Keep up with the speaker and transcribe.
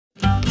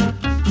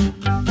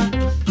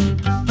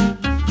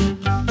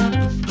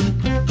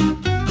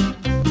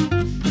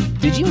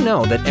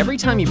know that every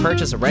time you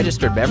purchase a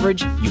registered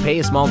beverage, you pay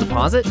a small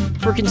deposit?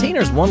 For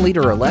containers 1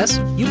 liter or less,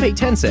 you pay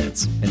 10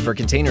 cents, and for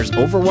containers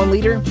over 1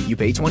 liter, you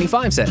pay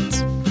 25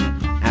 cents.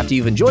 After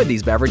you've enjoyed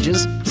these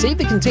beverages, save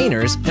the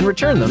containers and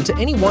return them to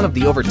any one of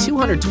the over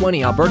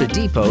 220 Alberta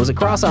depots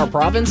across our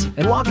province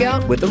and walk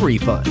out with a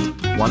refund.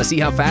 Want to see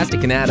how fast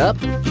it can add up?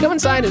 Come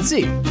inside and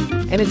see.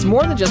 And it's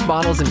more than just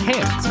bottles and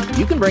cans.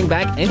 You can bring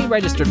back any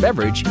registered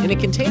beverage in a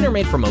container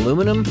made from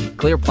aluminum,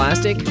 clear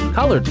plastic,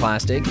 colored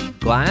plastic,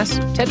 glass,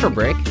 Tetra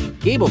Brick,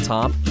 gable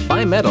top,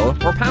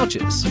 bimetal, or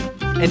pouches.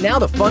 And now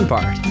the fun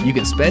part. You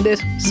can spend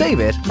it, save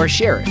it, or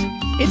share it.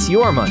 It's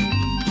your money.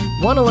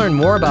 Want to learn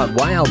more about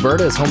why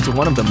Alberta is home to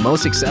one of the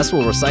most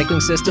successful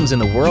recycling systems in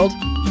the world?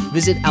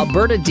 Visit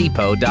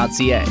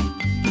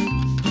albertadepot.ca.